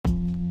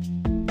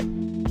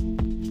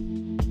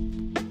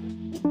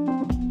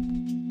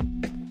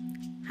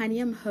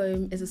Haniam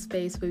Home is a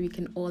space where we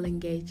can all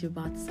engage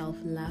about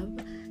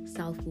self-love,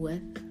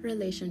 self-worth,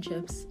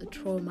 relationships,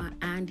 trauma,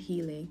 and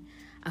healing.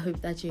 I hope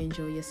that you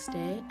enjoy your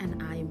stay,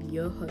 and I am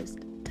your host,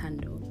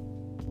 Tando.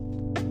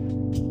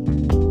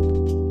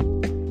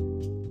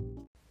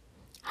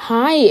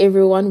 Hi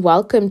everyone,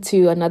 welcome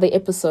to another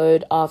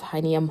episode of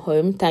Haniam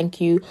Home. Thank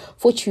you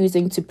for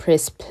choosing to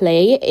press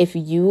play. If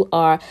you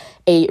are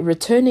a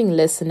returning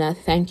listener,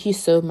 thank you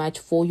so much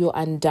for your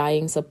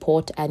undying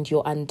support and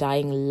your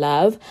undying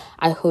love.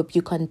 I hope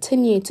you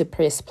continue to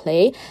press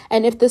play.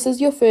 And if this is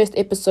your first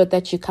episode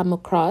that you come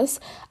across,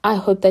 I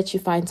hope that you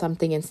find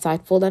something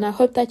insightful and I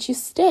hope that you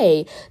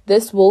stay.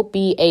 This will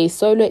be a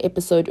solo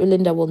episode.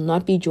 Ulinda will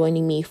not be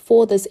joining me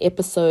for this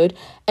episode.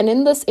 And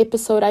in this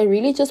episode, I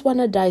really just want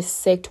to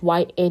dissect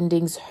why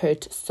endings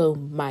hurt so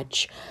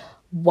much.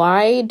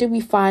 Why do we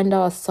find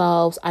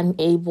ourselves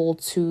unable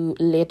to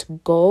let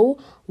go?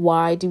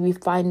 Why do we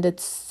find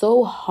it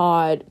so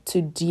hard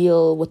to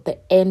deal with the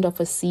end of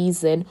a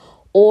season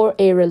or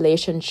a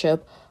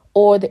relationship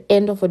or the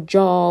end of a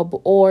job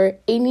or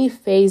any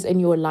phase in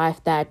your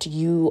life that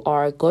you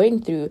are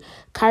going through?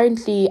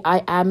 Currently,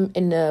 I am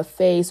in a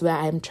phase where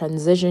I'm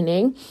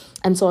transitioning,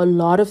 and so a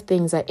lot of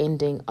things are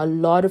ending. A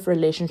lot of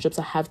relationships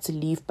I have to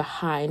leave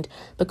behind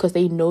because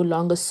they no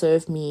longer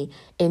serve me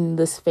in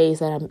this phase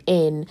that I'm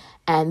in,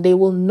 and they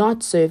will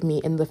not serve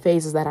me in the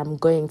phases that I'm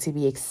going to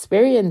be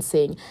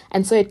experiencing.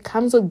 And so it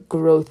comes with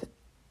growth,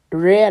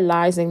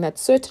 realizing that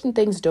certain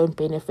things don't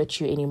benefit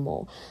you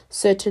anymore.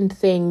 Certain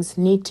things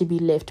need to be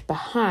left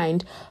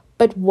behind.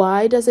 But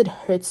why does it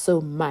hurt so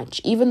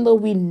much? Even though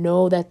we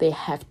know that they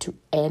have to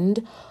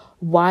end,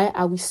 why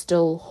are we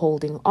still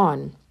holding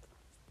on?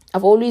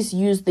 I've always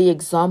used the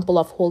example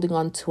of holding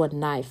on to a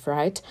knife,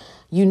 right?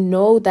 You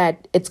know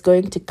that it's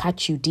going to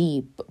cut you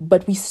deep,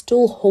 but we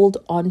still hold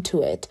on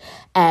to it.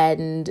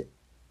 And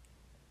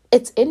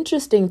it's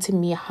interesting to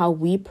me how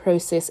we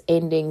process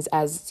endings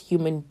as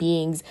human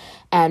beings,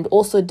 and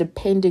also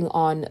depending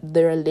on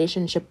the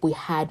relationship we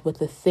had with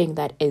the thing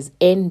that is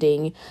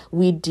ending,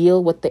 we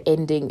deal with the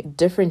ending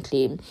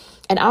differently.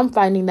 And I'm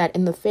finding that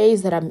in the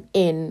phase that I'm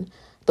in,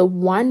 the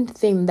one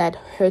thing that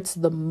hurts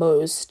the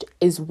most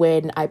is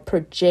when I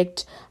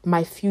project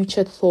my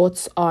future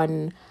thoughts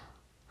on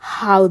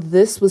how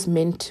this was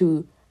meant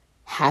to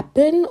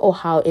happen or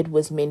how it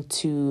was meant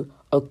to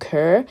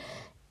occur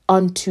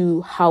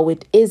onto how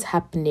it is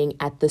happening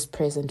at this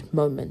present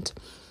moment.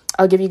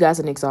 I'll give you guys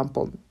an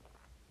example.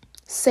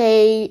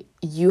 Say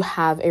you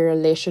have a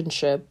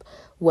relationship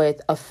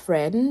with a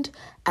friend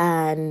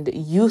and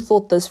you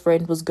thought this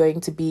friend was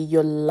going to be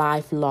your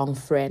lifelong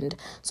friend.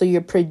 So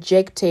you're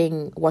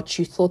projecting what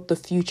you thought the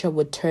future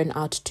would turn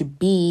out to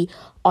be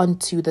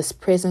onto this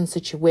present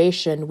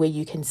situation where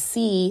you can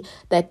see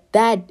that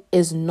that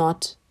is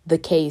not the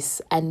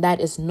case and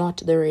that is not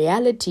the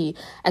reality.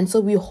 And so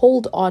we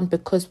hold on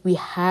because we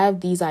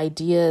have these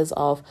ideas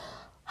of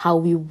how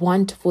we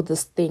want for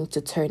this thing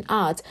to turn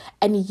out.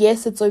 And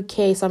yes, it's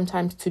okay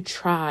sometimes to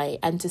try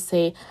and to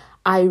say,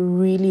 I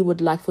really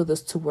would like for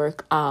this to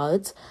work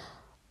out.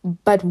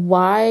 But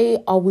why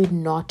are we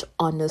not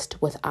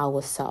honest with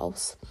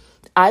ourselves?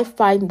 I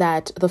find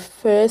that the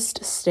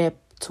first step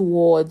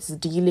towards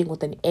dealing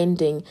with an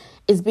ending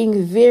is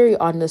being very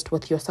honest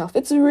with yourself.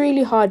 It's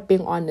really hard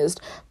being honest,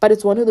 but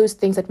it's one of those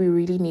things that we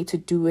really need to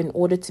do in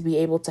order to be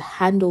able to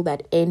handle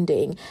that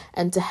ending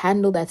and to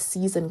handle that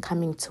season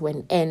coming to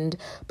an end,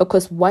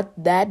 because what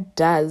that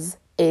does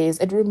is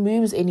it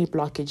removes any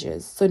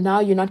blockages. So now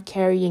you're not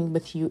carrying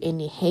with you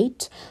any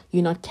hate,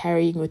 you're not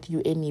carrying with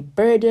you any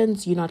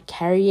burdens, you're not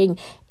carrying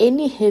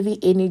any heavy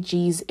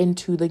energies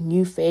into the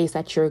new phase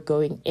that you're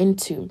going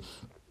into.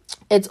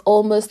 It's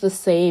almost the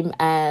same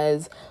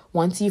as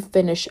once you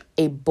finish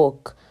a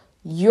book,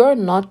 you're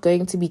not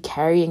going to be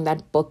carrying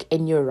that book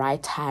in your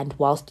right hand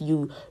whilst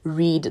you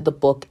read the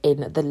book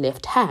in the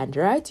left hand,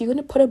 right? You're going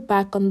to put it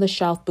back on the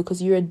shelf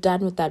because you're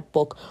done with that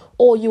book,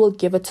 or you will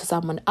give it to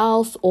someone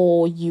else,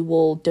 or you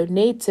will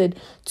donate it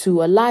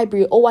to a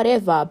library or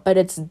whatever, but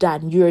it's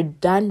done. You're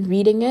done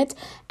reading it.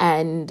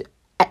 And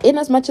in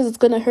as much as it's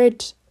going to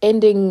hurt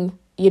ending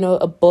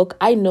a book,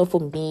 I know for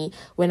me,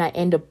 when I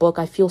end a book,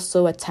 I feel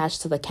so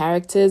attached to the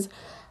characters,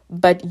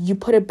 but you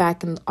put it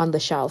back on the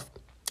shelf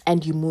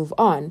and you move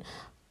on.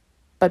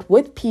 But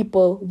with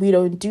people, we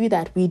don't do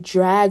that. We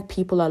drag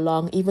people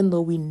along, even though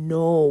we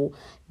know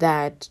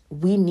that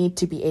we need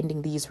to be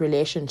ending these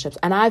relationships.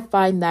 And I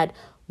find that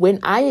when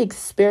I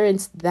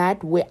experienced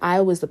that, where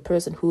I was the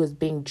person who was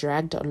being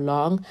dragged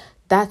along,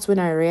 that's when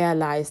I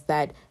realized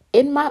that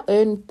in my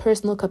own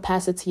personal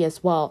capacity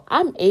as well,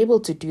 I'm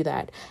able to do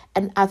that.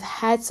 And I've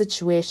had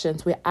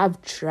situations where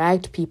I've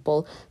dragged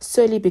people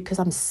solely because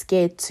I'm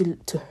scared to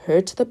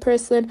hurt the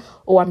person,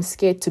 or I'm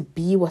scared to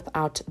be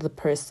without the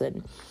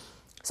person.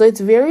 So it's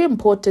very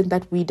important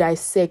that we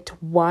dissect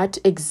what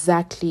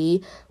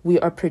exactly we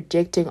are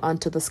projecting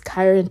onto this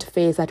current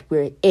phase that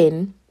we're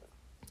in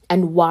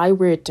and why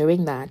we're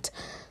doing that,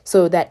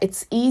 so that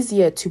it's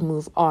easier to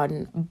move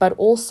on. But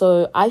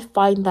also, I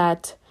find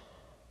that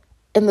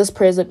in this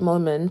present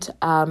moment,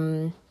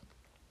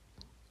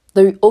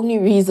 The only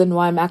reason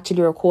why I'm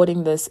actually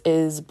recording this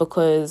is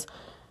because,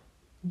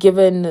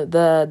 given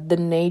the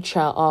nature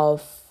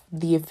of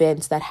the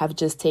events that have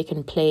just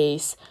taken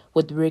place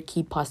with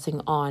Ricky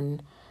passing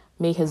on,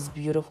 may his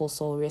beautiful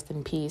soul rest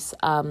in peace.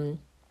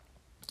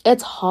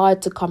 It's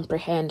hard to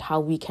comprehend how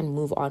we can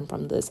move on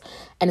from this.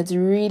 And it's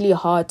really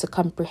hard to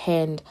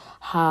comprehend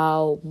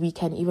how we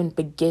can even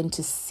begin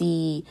to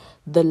see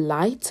the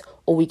light,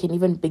 or we can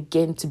even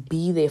begin to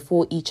be there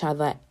for each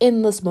other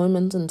in this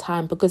moment in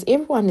time, because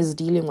everyone is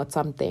dealing with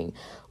something.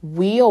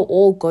 We are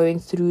all going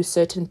through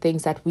certain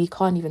things that we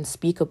can't even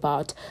speak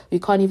about. We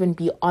can't even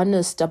be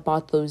honest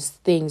about those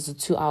things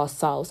to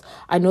ourselves.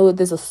 I know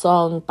there's a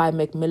song by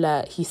Mac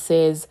Miller. He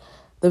says,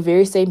 the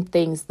very same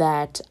things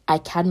that I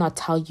cannot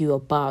tell you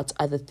about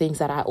are the things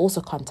that I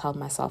also can't tell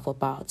myself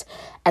about.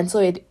 And so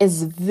it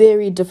is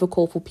very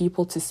difficult for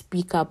people to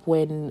speak up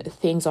when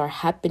things are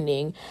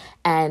happening.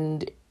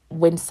 And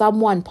when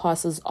someone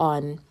passes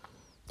on,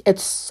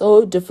 it's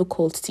so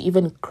difficult to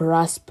even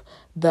grasp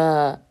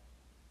the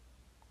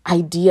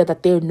idea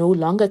that they're no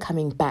longer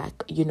coming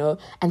back,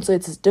 and so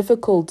it's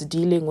difficult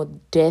dealing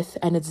with death,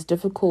 and it's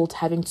difficult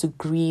having to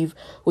grieve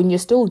when you're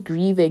still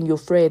grieving your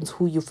friends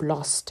who you've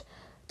lost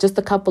just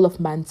a couple of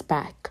months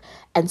back.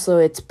 And so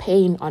it's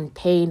pain on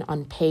pain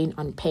on pain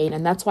on pain.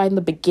 And that's why in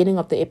the beginning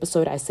of the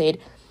episode, I said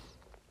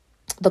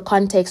the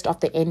context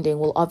of the ending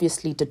will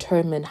obviously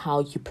determine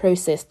how you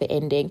process the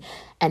ending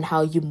and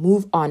how you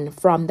move on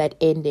from that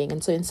ending.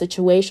 And so in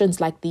situations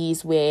like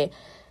these where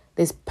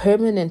there's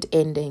permanent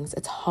endings,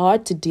 it's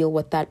hard to deal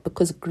with that,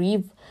 because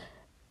grief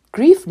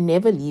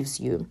never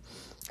leaves you.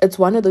 It's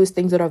one of those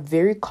things that are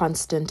very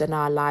constant in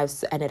our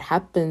lives, and it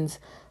happens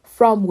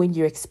from when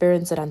you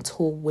experience it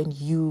until when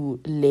you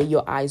lay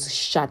your eyes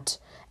shut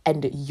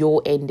and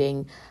your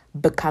ending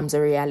becomes a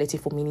reality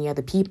for many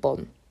other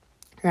people,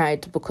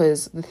 right?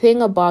 Because the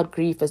thing about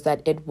grief is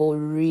that it will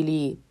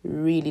really,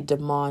 really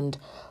demand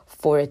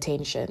for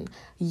attention.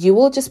 You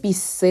will just be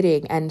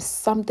sitting and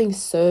something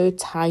so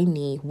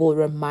tiny will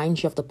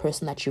remind you of the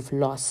person that you've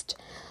lost.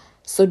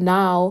 So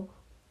now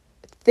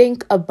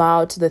think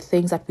about the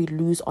things that we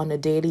lose on a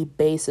daily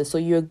basis. So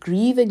you're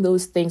grieving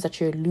those things that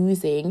you're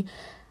losing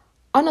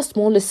on a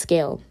smaller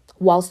scale,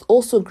 whilst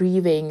also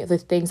grieving the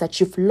things that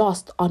you've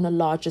lost on a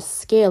larger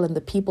scale and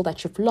the people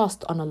that you've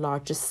lost on a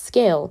larger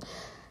scale.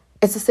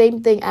 It's the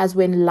same thing as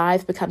when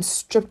life becomes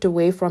stripped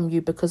away from you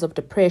because of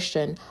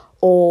depression,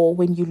 or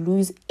when you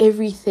lose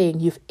everything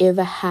you've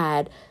ever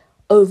had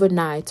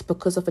overnight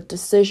because of a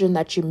decision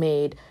that you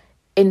made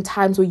in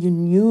times where you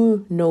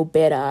knew no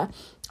better.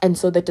 And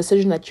so the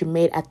decision that you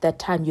made at that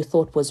time you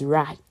thought was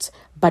right,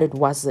 but it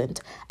wasn't.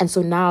 And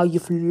so now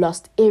you've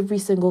lost every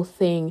single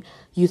thing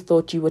you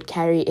thought you would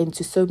carry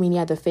into so many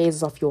other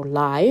phases of your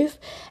life.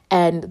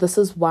 And this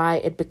is why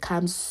it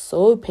becomes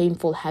so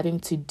painful having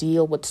to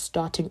deal with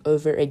starting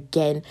over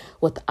again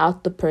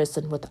without the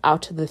person,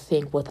 without the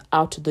thing,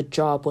 without the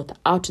job,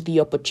 without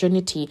the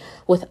opportunity,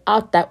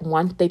 without that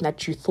one thing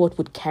that you thought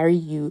would carry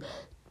you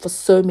for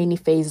so many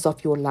phases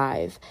of your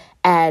life.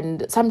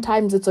 And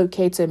sometimes it's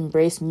okay to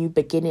embrace new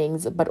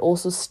beginnings, but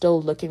also still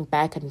looking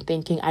back and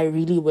thinking, I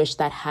really wish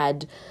that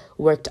had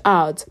worked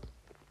out.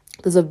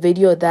 There's a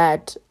video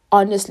that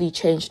honestly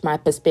changed my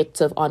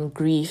perspective on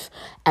grief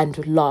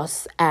and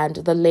loss. And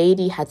the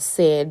lady had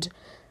said,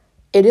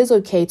 it is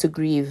okay to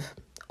grieve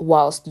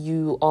whilst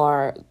you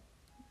are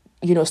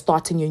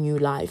starting your new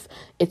life.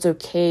 It's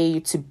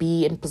okay to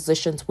be in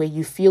positions where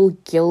you feel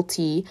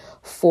guilty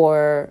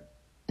for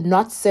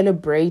not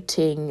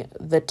celebrating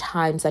the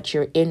times that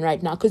you're in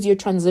right now, because you're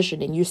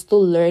transitioning. You're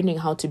still learning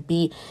how to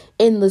be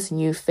in this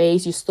new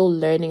phase. You're still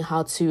learning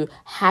how to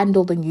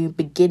handle the new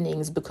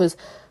beginnings, because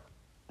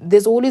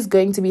there's always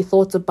going to be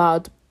thoughts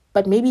about,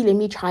 but maybe let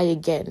me try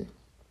again,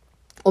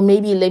 or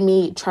maybe let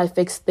me try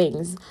fix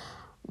things.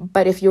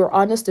 But if you're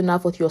honest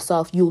enough with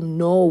yourself, you'll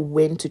know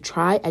when to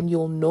try and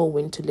you'll know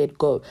when to let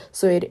go.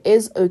 So it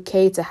is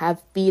okay to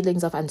have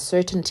feelings of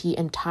uncertainty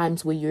in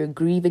times where you're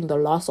grieving the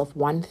loss of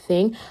one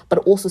thing, but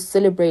also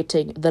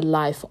celebrating the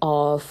life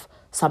of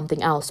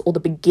something else or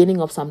the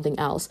beginning of something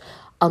else.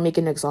 I'll make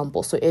an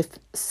example. So if,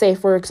 say,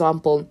 for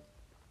example,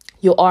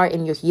 you are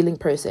in your healing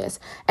process,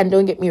 and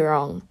don't get me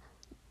wrong,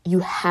 you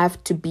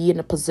have to be in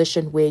a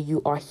position where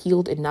you are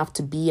healed enough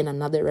to be in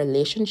another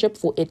relationship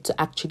for it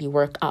to actually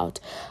work out.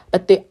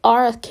 But there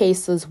are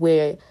cases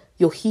where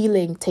your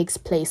healing takes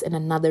place in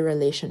another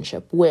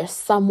relationship, where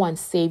someone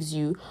saves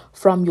you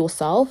from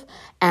yourself.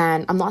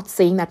 And I'm not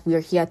saying that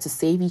we're here to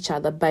save each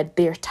other, but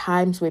there are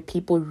times where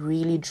people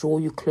really draw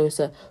you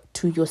closer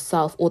to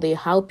yourself, or they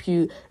help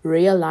you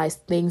realize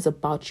things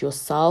about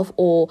yourself,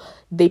 or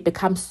they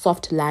become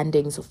soft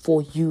landings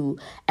for you.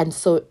 And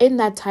so in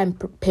that time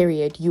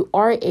period, you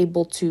are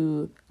able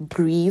to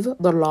grieve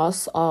the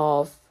loss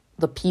of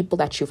the people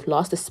that you've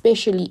lost,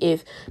 especially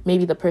if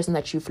maybe the person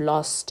that you've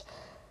lost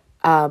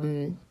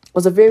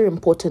was a very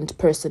important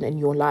person in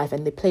your life,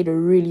 and they played a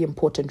really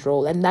important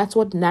role. And that's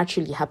what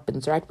naturally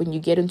happens, right? When you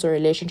get into a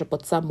relationship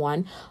with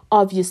someone,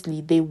 obviously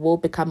they will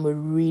become a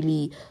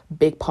really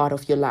big part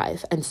of your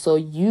life. And so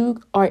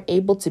you are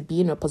able to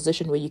be in a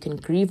position where you can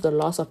grieve the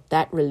loss of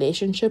that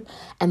relationship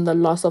and the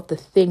loss of the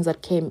things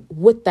that came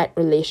with that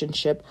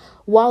relationship,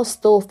 while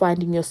still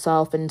finding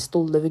yourself and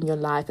still living your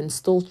life and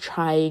still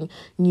trying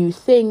new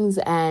things.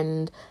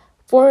 And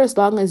for as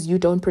long as you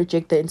don't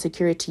project the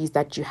insecurities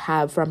that you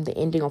have from the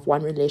ending of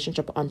one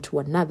relationship onto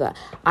another,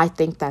 I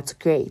think that's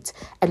great.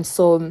 And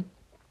so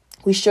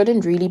we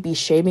shouldn't really be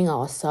shaming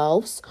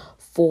ourselves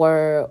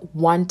for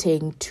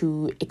wanting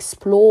to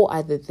explore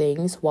other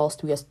things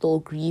whilst we are still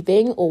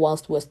grieving or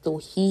whilst we're still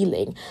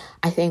healing.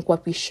 I think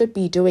what we should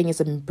be doing is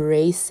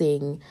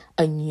embracing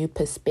a new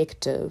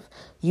perspective.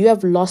 You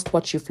have lost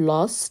what you've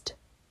lost.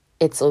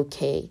 It's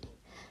okay.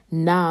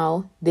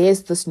 Now,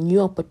 there's this new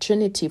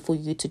opportunity for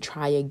you to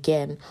try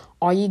again.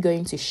 Are you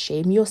going to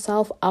shame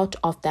yourself out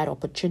of that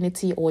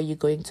opportunity, or are you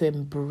going to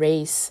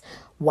embrace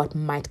what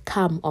might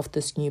come of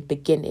this new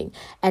beginning?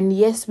 And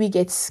yes, we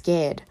get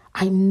scared.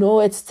 I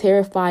know it's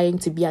terrifying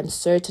to be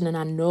uncertain, and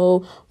I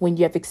know when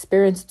you have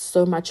experienced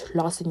so much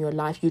loss in your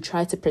life, you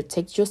try to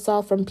protect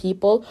yourself from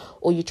people,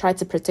 or you try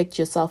to protect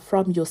yourself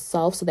from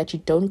yourself so that you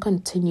don't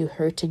continue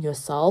hurting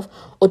yourself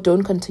or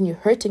don't continue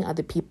hurting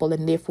other people,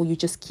 and therefore you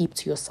just keep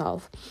to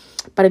yourself.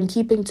 But in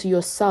keeping to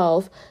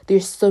yourself,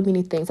 there's so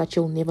many things that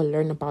you'll never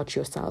learn about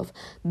yourself.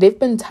 There've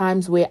been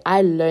times where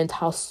I learned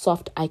how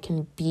soft I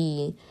can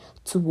be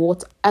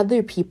towards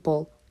other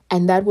people,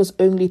 and that was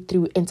only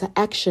through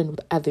interaction with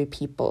other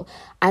people.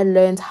 I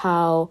learned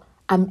how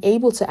I'm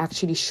able to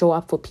actually show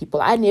up for people.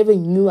 I never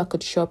knew I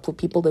could show up for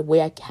people the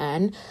way I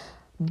can.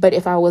 But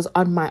if I was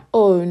on my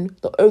own,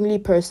 the only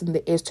person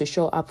there is to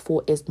show up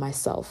for is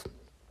myself.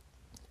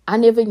 I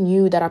never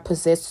knew that I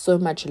possessed so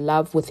much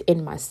love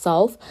within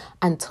myself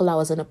until I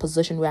was in a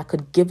position where I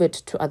could give it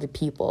to other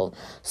people.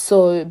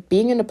 So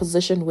being in a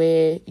position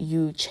where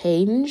you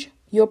change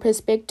your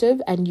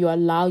perspective and you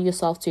allow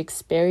yourself to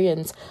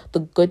experience the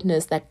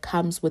goodness that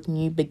comes with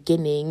new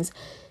beginnings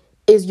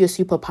is your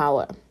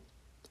superpower.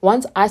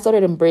 Once I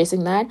started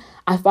embracing that,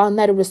 I found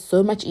that it was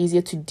so much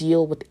easier to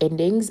deal with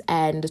endings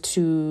and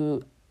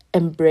to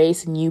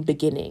embrace new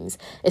beginnings,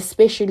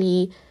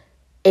 especially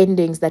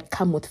endings that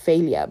come with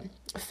failure.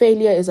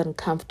 Failure is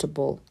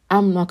uncomfortable.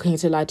 I'm not going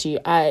to lie to you.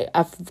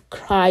 I've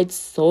cried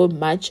so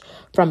much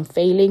from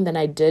failing than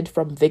I did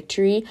from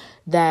victory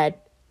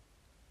that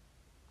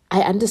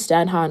I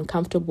understand how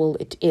uncomfortable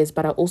it is,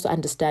 but I also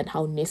understand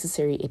how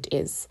necessary it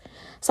is.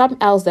 Some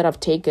L's that I've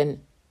taken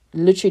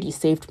literally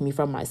saved me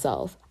from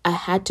myself. I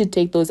had to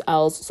take those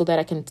L's so that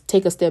I can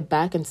take a step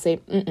back and say,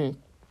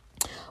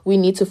 we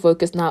need to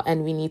focus now,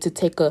 and we need to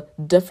take a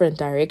different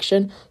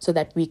direction so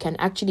that we can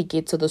actually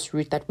get to this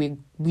route that we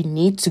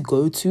need to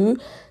go to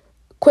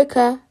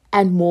quicker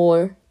and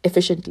more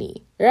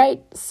efficiently,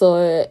 right?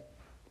 So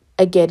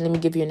again, let me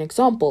give you an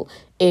example.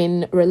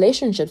 In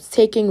relationships,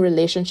 taking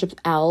relationship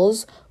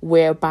L's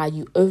whereby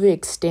you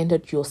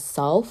overextended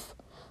yourself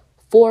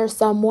for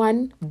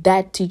someone,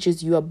 that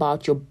teaches you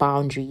about your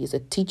boundaries.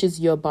 It teaches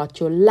you about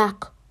your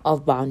lack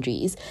of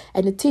boundaries,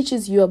 and it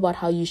teaches you about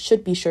how you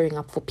should be showing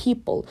up for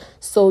people.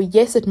 So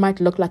yes, it might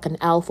look like an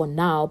L for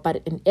now,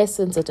 but in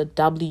essence it's a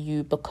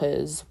W,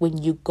 because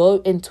when you go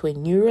into a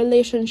new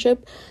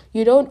relationship,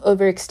 you don't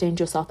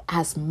overextend yourself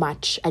as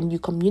much, and you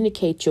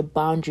communicate your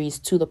boundaries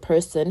to the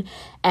person,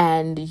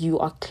 and you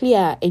are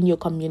clear in your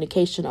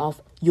communication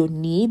of your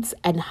needs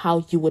and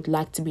how you would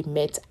like to be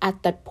met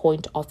at that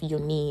point of your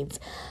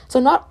needs. So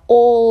not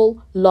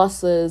all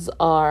losses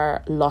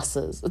are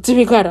losses, to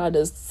be quite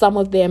honest. Some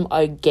of them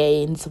are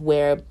gains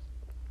where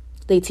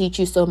they teach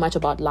you so much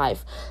about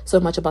life, so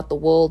much about the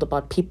world,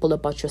 about people,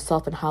 about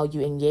yourself, and how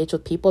you engage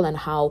with people and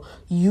how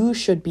you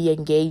should be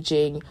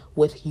engaging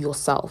with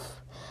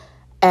yourself.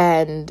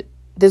 And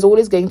there's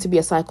always going to be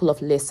a cycle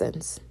of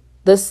lessons.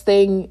 This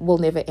thing will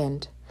never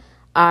end.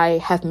 I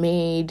have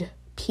made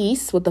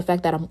peace with the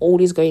fact that I'm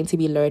always going to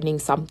be learning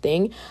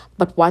something.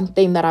 But one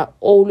thing that I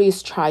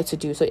always try to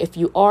do, so if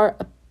you are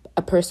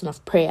a person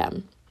of prayer,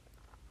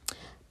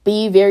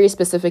 be very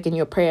specific in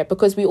your prayer,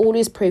 because we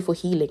always pray for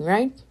healing,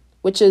 right?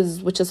 Which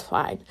is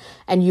fine,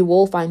 and you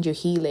will find your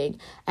healing.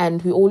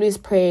 And we always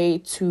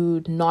pray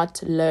to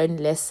not learn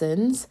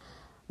lessons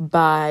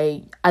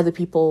by other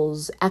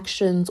people's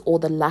actions or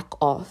the lack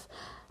of.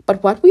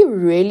 But what we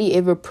really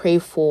ever pray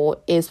for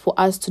is for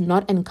us to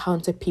not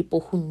encounter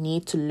people who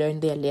need to learn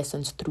their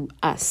lessons through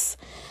us.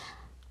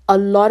 A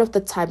lot of the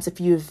times,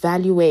 if you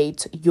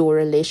evaluate your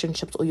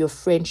relationships or your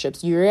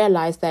friendships, you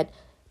realize that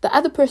the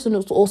other person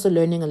is also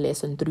learning a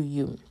lesson through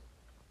you.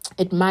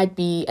 It might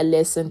be a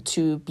lesson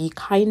to be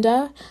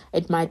kinder.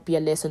 It might be a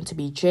lesson to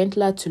be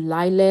gentler, to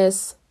lie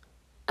less,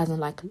 as in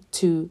like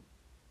to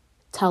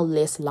tell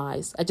less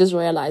lies. I just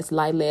realized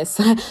lie less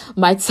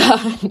might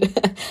sound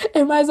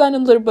a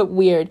little bit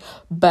weird,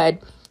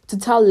 but to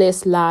tell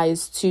less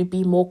lies, to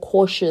be more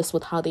cautious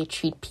with how they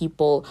treat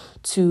people,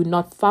 to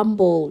not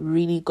fumble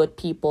really good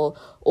people,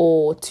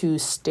 or to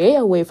stay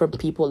away from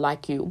people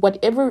like you.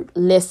 Whatever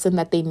lesson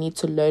that they need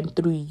to learn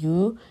through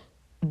you,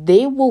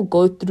 they will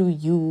go through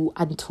you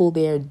until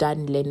they are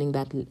done learning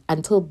that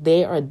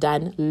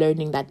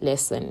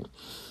lesson.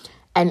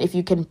 And if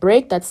you can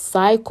break that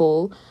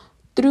cycle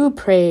through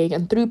praying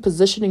and through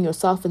positioning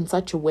yourself in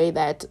such a way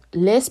that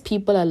less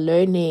people are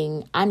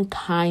learning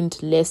unkind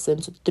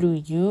lessons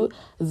through you,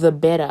 the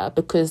better,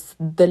 because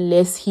the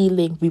less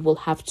healing we will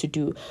have to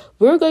do.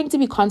 We're going to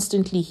be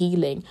constantly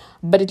healing,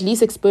 but at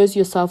least expose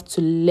yourself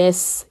to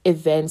less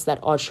events that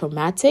are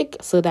traumatic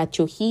so that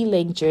your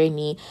healing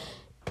journey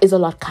is a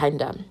lot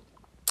kinder,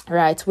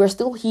 right? We're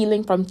still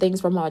healing from things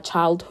from our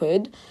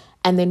childhood,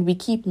 and then we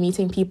keep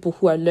meeting people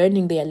who are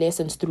learning their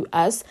lessons through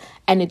us,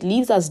 and it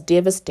leaves us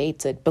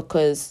devastated,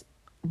 because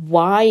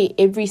why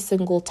every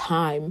single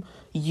time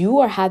you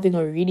are having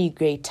a really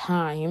great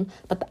time,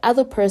 but the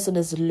other person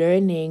is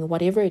learning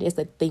whatever it is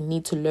that they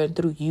need to learn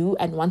through you,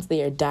 and once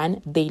they are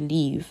done, they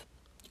leave,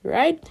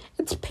 right?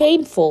 It's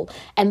painful,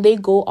 and they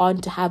go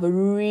on to have a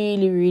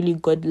really, really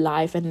good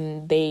life,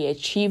 and they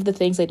achieve the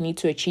things they need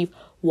to achieve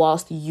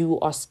whilst you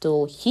are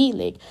still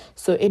healing.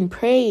 So in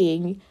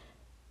praying,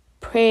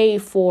 pray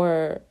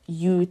for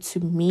you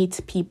to meet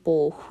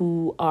people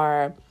who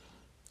are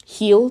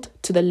healed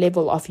to the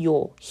level of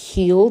your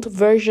healed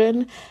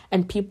version,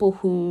 and people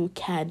who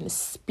can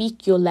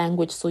speak your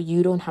language so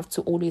you don't have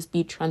to always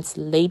be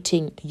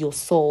translating your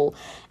soul.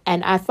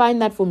 And I find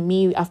that for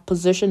me, I've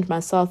positioned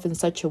myself in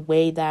such a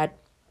way that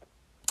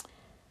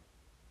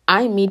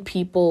I meet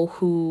people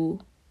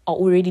who are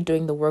already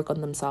doing the work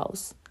on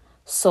themselves.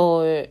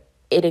 So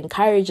it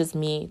encourages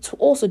me to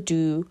also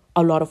do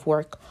a lot of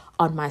work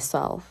on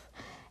myself.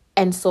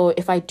 And so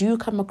if I do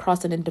come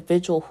across an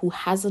individual who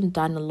hasn't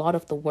done a lot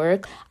of the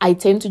work, I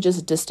tend to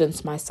just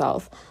distance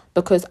myself,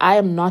 because I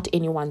am not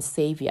anyone's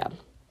savior.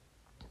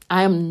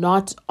 I am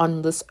not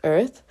on this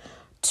earth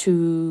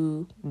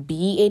to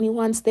be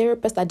anyone's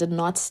therapist. I did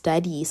not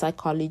study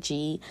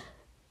psychology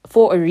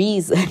for a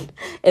reason.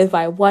 If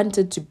I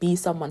wanted to be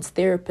someone's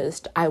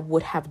therapist, I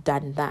would have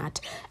done that.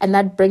 And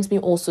that brings me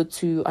also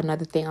to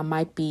another thing. I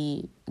might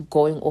be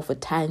going off a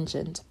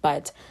tangent,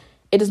 but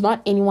it is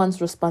not anyone's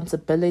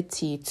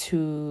responsibility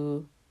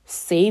to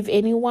save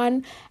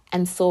anyone.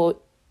 And so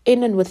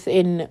in and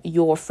within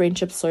your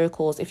friendship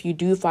circles, if you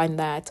do find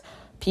that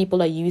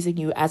people are using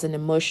you as an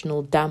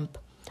emotional dump,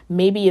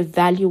 maybe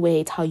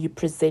evaluate how you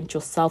present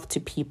yourself to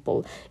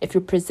people. If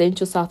you present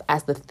yourself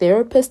as the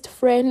therapist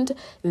friend,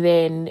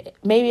 then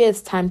maybe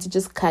it's time to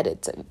just cut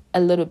it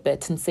a little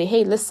bit and say,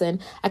 hey, listen,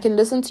 I can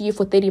listen to you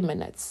for 30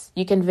 minutes.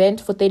 You can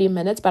vent for 30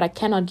 minutes, but I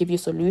cannot give you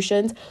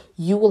solutions.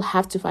 You will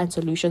have to find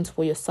solutions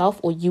for yourself,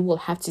 or you will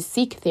have to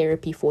seek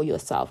therapy for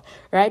yourself,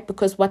 right?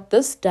 Because what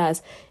this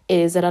does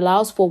is it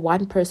allows for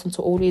one person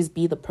to always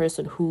be the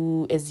person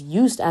who is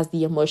used as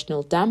the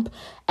emotional dump.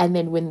 And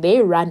then when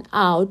they run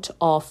out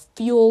of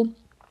fuel,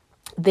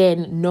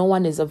 then no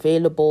one is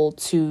available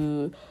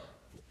to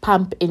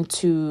pump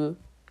into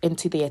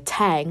their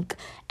tank,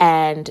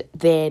 and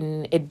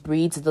then it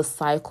breeds the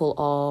cycle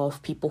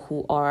of people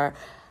who are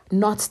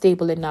not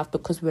stable enough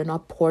because we're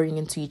not pouring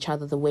into each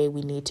other the way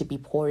we need to be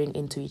pouring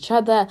into each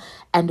other.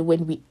 And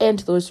when we end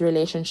those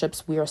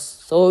relationships, we are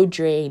so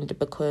drained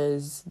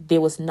because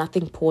there was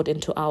nothing poured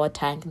into our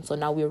tank, and so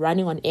now we're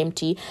running on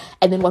empty.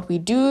 And then what we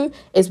do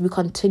is we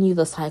continue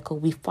the cycle.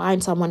 We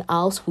find someone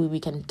else who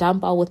we can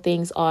dump our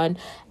things on,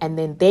 and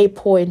then they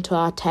pour into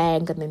our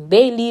tank, and then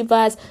they leave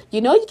us.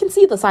 You can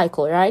see the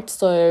cycle, right?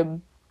 So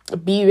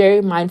be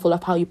very mindful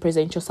of how you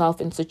present yourself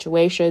in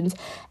situations,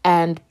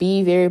 and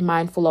be very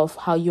mindful of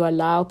how you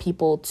allow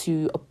people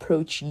to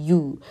approach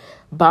you.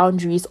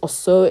 Boundaries are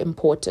so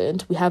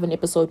important. We have an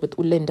episode with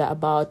Ulinda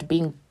about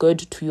being good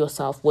to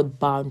yourself with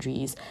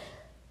boundaries.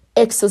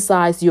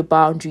 Exercise your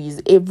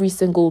boundaries every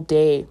single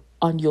day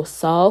on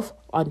yourself,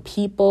 on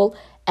people,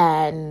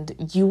 and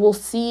you will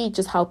see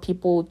just how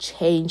people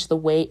change the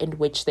way in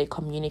which they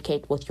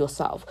communicate with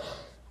yourself.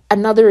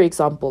 Another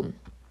example,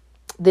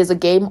 there's a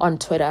game on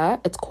Twitter.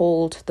 It's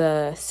called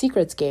the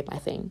Secrets game, I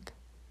think.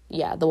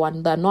 Yeah, the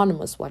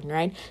anonymous one,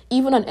 right?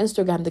 Even on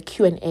Instagram, the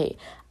Q&A.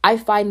 I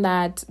find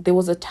that there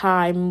was a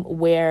time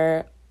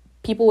where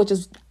people were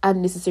just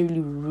unnecessarily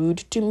rude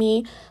to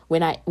me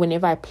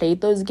whenever I played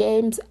those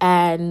games,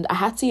 and I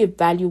had to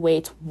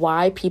evaluate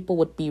why people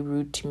would be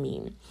rude to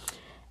me.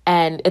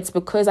 And it's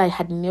because I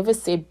had never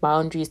set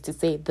boundaries to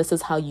say, this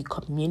is how you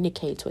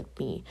communicate with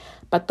me.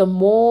 But the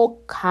more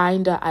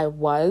kinder I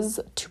was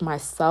to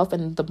myself,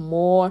 and the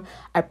more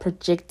I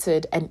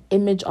projected an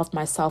image of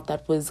myself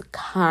that was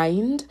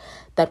kind,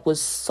 that was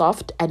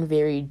soft and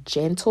very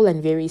gentle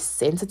and very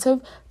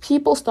sensitive,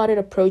 people started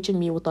approaching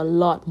me with a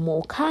lot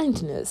more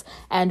kindness.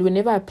 And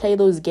whenever I play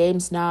those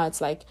games now,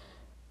 it's like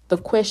the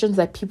questions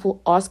that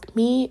people ask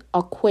me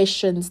are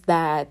questions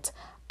that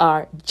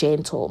are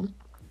gentle,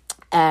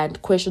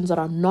 and questions that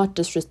are not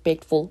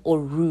disrespectful or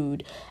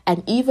rude.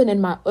 And even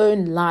in my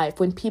own life,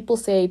 when people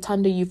say,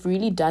 Tanda, you've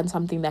really done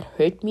something that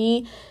hurt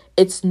me,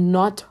 it's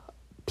not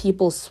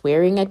people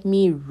swearing at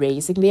me,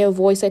 raising their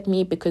voice at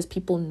me, because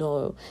people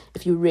know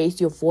if you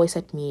raise your voice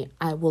at me,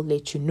 I will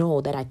let you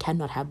know that I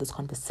cannot have this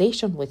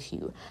conversation with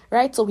you,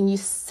 right? So when you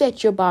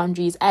set your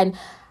boundaries, and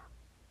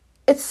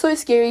it's so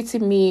scary to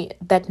me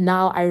that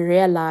now I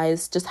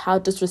realize just how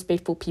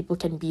disrespectful people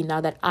can be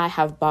now that I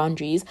have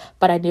boundaries,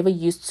 but I never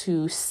used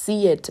to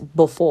see it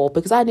before,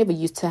 because I never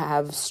used to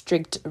have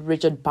strict,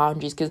 rigid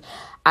boundaries, because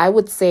I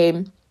would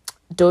say,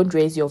 don't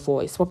raise your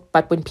voice.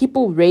 But when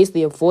people raise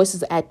their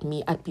voices at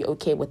me, I'd be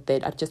okay with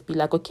it. I'd just be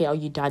like, okay, are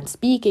you done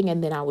speaking?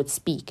 And then I would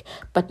speak.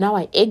 But now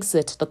I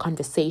exit the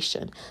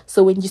conversation.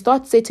 So when you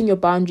start setting your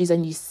boundaries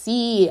and you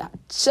see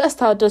just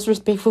how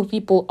disrespectful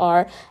people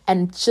are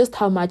and just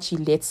how much you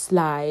let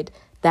slide,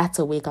 that's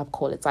a wake-up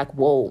call. It's like,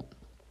 whoa,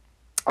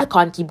 I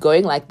can't keep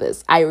going like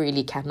this. I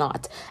really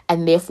cannot.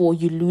 And therefore,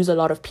 you lose a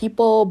lot of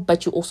people,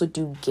 but you also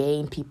do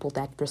gain people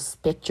that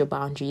respect your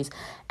boundaries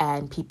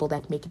and people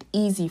that make it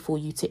easy for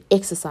you to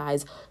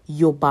exercise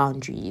your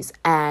boundaries.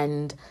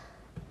 And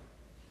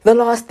the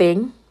last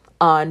thing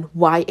on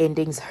why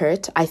endings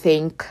hurt, I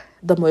think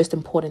the most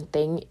important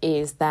thing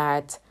is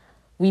that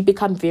we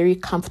become very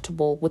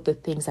comfortable with the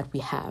things that we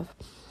have.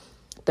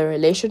 The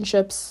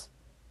relationships,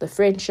 the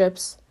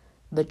friendships,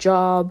 the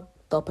job,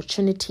 the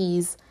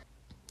opportunities,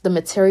 the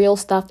material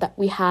stuff that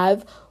we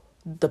have,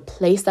 the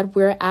place that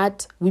we're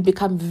at, we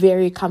become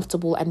very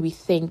comfortable and we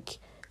think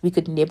we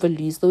could never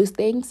lose those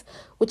things,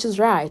 which is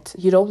right.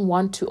 You don't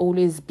want to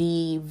always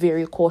be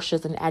very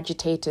cautious and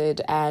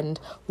agitated and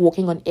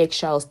walking on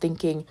eggshells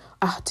thinking,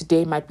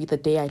 today might be the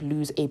day I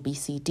lose A, B,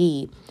 C,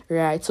 D,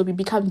 right? So we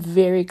become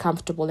very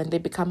comfortable and they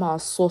become our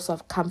source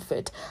of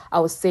comfort,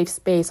 our safe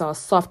space, our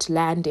soft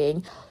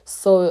landing.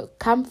 So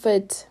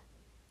comfort,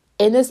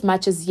 in as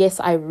much as, yes,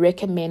 I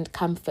recommend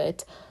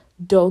comfort,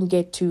 don't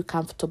get too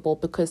comfortable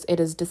because it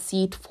is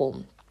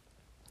deceitful.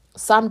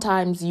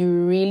 Sometimes you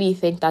really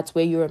think that's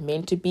where you're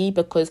meant to be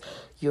because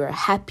you're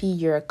happy,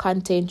 you're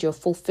content, you're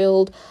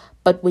fulfilled.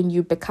 But when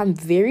you become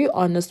very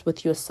honest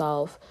with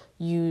yourself,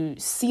 you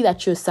see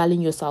that you're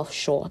selling yourself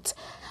short.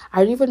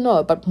 I don't even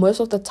know, but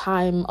most of the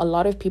time, a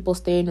lot of people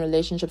stay in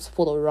relationships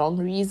for the wrong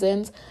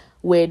reasons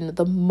when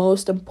the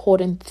most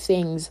important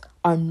things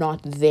are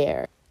not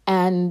there.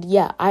 And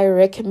yeah, I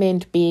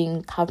recommend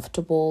being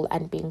comfortable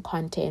and being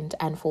content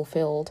and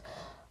fulfilled.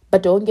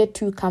 But don't get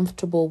too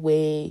comfortable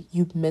where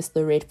you miss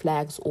the red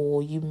flags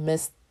or you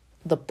miss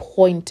the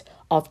point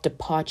of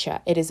departure.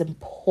 It is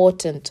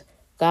important,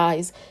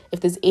 guys.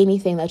 If there's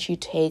anything that you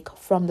take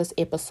from this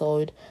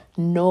episode,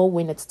 know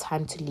when it's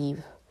time to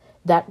leave.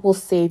 That will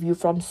save you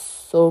from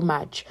so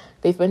much.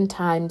 There've been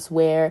times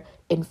where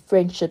in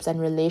friendships and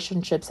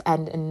relationships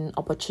and in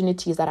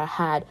opportunities that I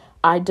had,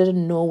 I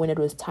didn't know when it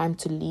was time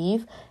to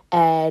leave.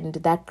 And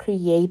that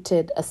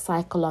created a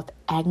cycle of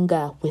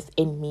anger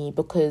within me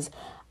because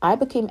I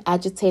became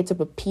agitated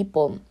with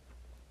people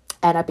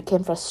and I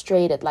became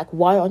frustrated. Like,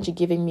 why aren't you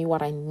giving me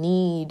what I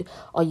need?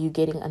 Are you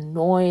getting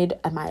annoyed?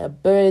 Am I a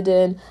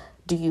burden?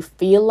 Do you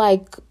feel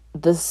like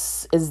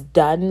this is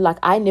done? Like,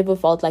 I never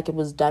felt like it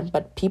was done,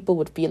 but people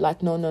would feel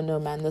like, no,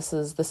 man, this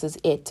is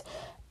it.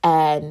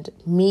 And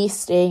me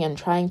staying and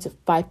trying to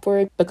fight for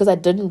it because I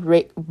didn't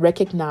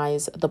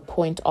recognize the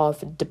point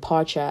of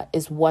departure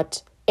is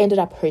what ended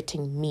up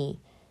hurting me.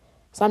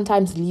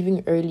 Sometimes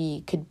leaving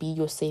early could be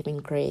your saving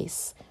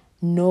grace.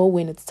 Know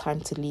when it's time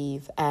to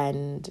leave,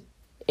 and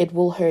it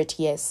will hurt,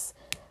 yes,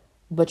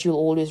 but you'll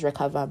always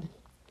recover.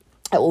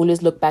 I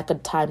always look back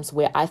at times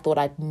where I thought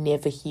I'd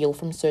never heal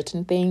from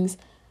certain things.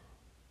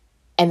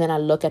 And then I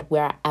look at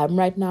where I am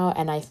right now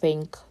and I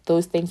think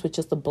those things were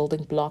just the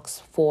building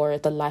blocks for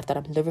the life that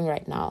I'm living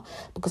right now,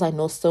 because I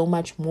know so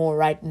much more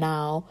right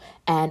now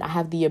and I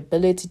have the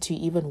ability to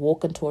even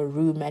walk into a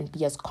room and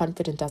be as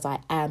confident as I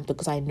am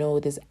because I know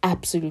there's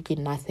absolutely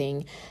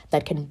nothing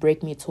that can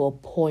break me to a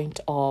point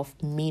of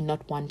me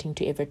not wanting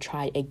to ever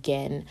try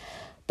again,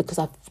 because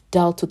I've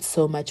dealt with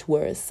so much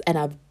worse and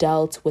I've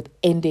dealt with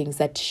endings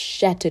that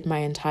shattered my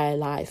entire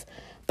life,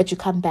 but you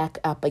come back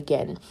up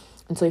again.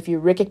 And so if you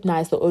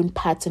recognize the own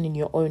pattern in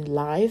your own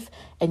life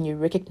and you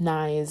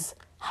recognize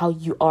how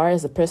you are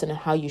as a person and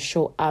how you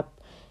show up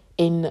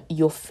in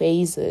your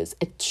phases,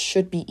 it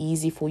should be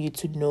easy for you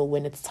to know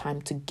when it's time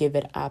to give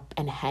it up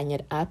and hang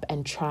it up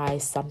and try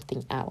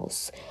something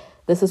else.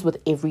 This is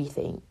with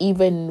everything,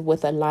 even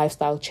with a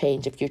lifestyle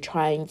change. If you're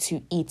trying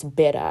to eat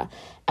better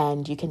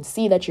and you can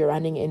see that you're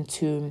running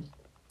into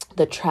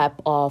the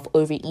trap of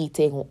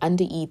overeating or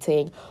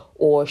undereating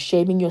or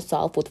shaming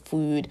yourself with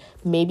food,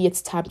 maybe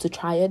it's time to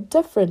try a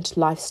different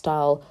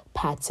lifestyle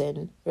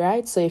pattern,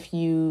 right? So if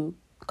you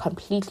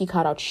completely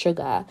cut out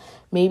sugar,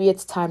 maybe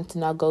it's time to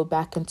now go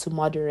back into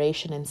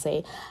moderation and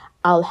say,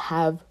 I'll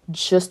have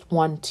just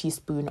 1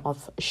 teaspoon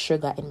of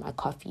sugar in my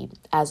coffee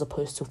as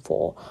opposed to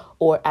 4,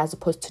 or as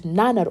opposed to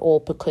none at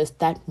all, because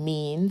that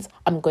means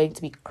I'm going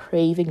to be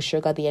craving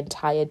sugar the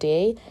entire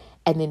day.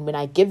 And then when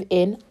I give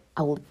in,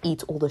 I will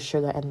eat all the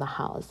sugar in the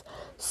house.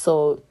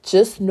 So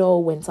just know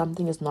when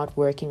something is not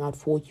working out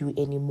for you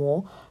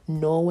anymore.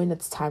 Know when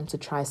it's time to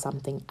try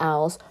something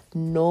else.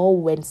 Know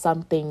when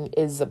something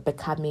is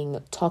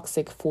becoming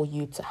toxic for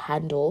you to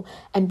handle,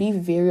 and be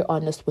very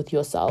honest with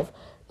yourself.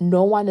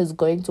 No one is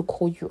going to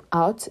call you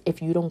out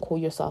if you don't call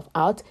yourself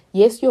out.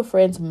 Yes, your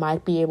friends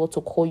might be able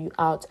to call you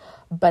out,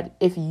 but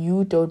if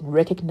you don't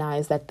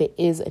recognize that there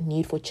is a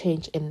need for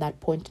change in that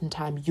point in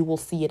time, you will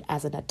see it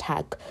as an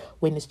attack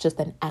when it's just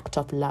an act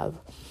of love.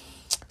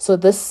 So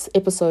this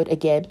episode,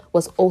 again,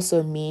 was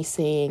also me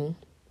saying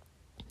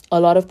a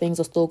lot of things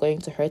are still going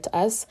to hurt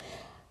us.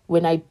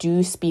 When I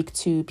do speak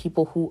to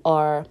people who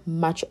are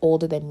much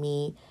older than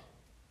me,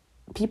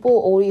 people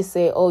always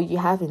say, oh, you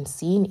haven't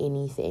seen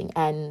anything.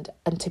 And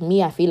to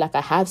me, I feel like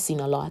I have seen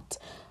a lot.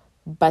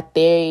 But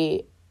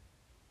they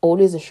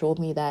always assure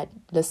me that,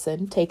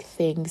 listen, take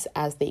things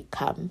as they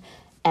come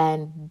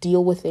and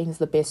deal with things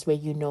the best way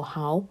you know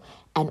how.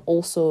 And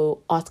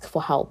also ask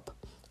for help.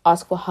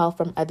 Ask for help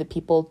from other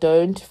people.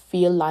 Don't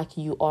feel like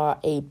you are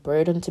a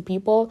burden to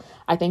people.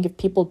 I think if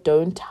people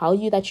don't tell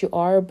you that you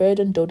are a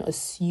burden, don't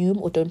assume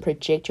or don't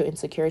project your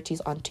insecurities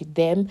onto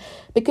them.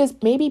 Because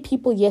maybe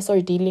people, yes, are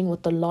dealing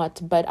with a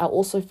lot, but I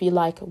also feel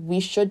like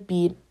we should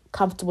be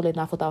comfortable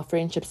enough with our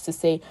friendships to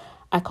say,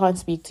 I can't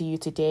speak to you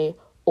today,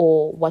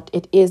 or what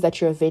it is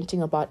that you're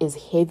venting about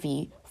is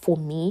heavy for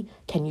me.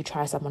 Can you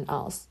try someone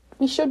else?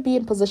 We should be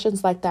in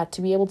positions like that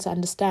to be able to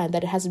understand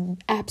that it has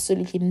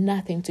absolutely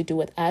nothing to do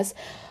with us,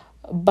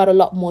 but a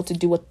lot more to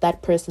do with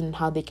that person and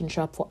how they can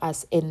show up for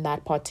us in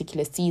that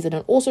particular season.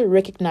 And also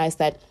recognize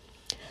that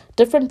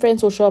different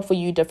friends will show up for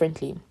you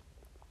differently,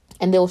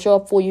 and they'll show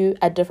up for you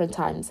at different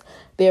times.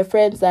 There are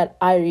friends that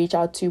I reach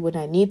out to when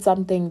I need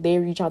something. They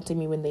reach out to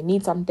me when they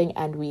need something,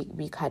 and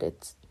we cut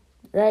it.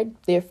 Right?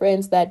 There are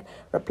friends that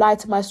reply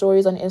to my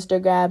stories on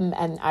Instagram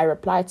and I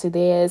reply to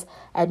theirs,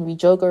 and we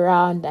joke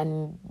around,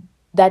 and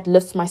that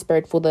lifts my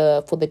spirit for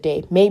the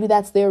day. Maybe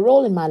that's their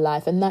role in my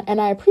life, and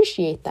I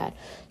appreciate that.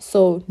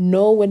 So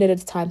know when it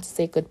is time to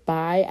say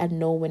goodbye, and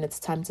know when it's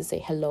time to say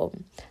hello.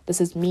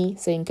 This is me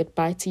saying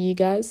goodbye to you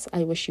guys.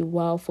 I wish you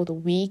well for the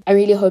week. I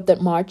really hope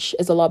that March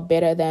is a lot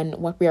better than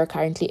what we are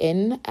currently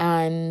in.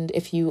 And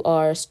if you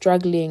are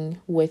struggling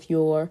with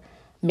your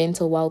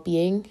mental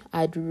well-being,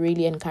 I'd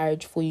really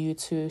encourage for you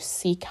to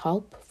seek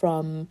help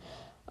from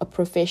a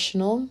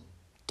professional.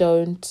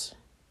 Don't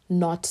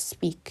not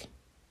speak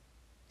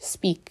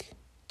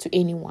to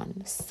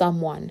anyone,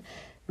 someone.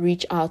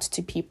 Reach out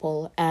to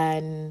people,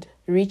 and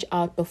reach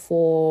out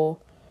before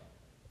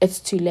it's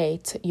too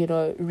late.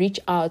 Reach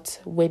out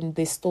when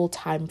there's still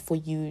time for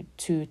you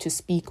to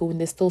speak, or when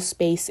there's still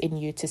space in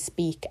you to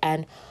speak,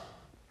 and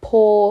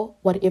pour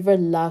whatever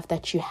love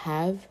that you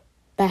have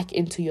back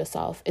into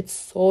yourself. It's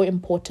so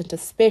important,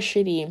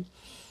 especially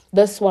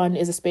this one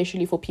is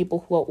especially for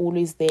people who are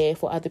always there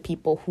for other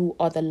people, who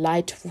are the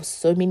light for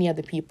so many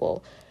other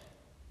people.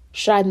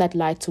 Shine that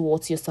light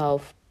towards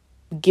yourself.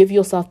 Give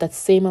yourself that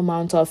same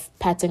amount of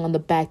patting on the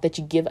back that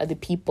you give other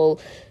people.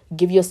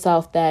 Give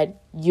yourself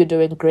that you're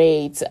doing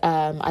great.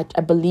 I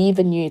believe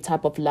in you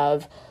type of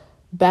love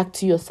back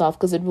to yourself,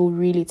 because it will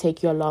really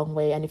take you a long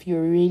way. And if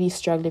you're really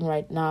struggling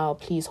right now,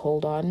 please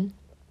hold on.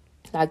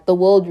 Like, the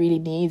world really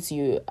needs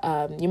you.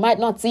 You might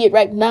not see it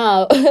right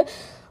now,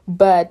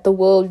 but the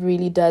world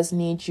really does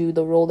need you.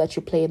 The role that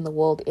you play in the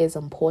world is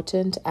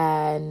important,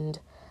 and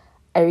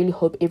I really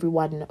hope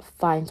everyone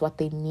finds what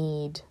they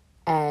need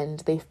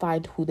and they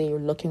find who they are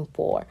looking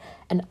for.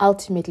 And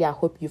ultimately, I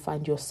hope you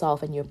find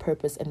yourself and your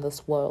purpose in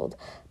this world.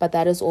 But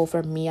that is all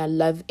from me. I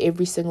love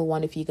every single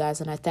one of you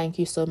guys, and I thank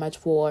you so much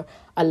for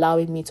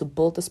allowing me to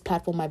build this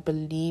platform. I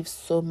believe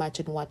so much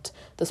in what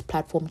this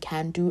platform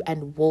can do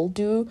and will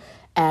do,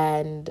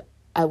 and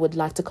I would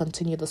like to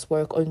continue this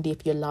work only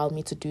if you allow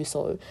me to do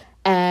so.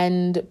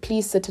 And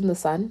please sit in the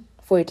sun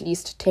for at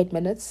least 10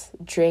 minutes.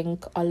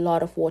 Drink a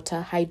lot of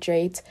water,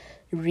 hydrate,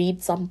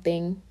 read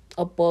something,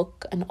 a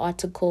book, an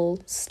article,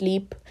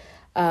 sleep,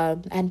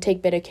 and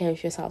take better care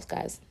of yourselves,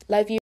 guys.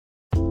 Love you.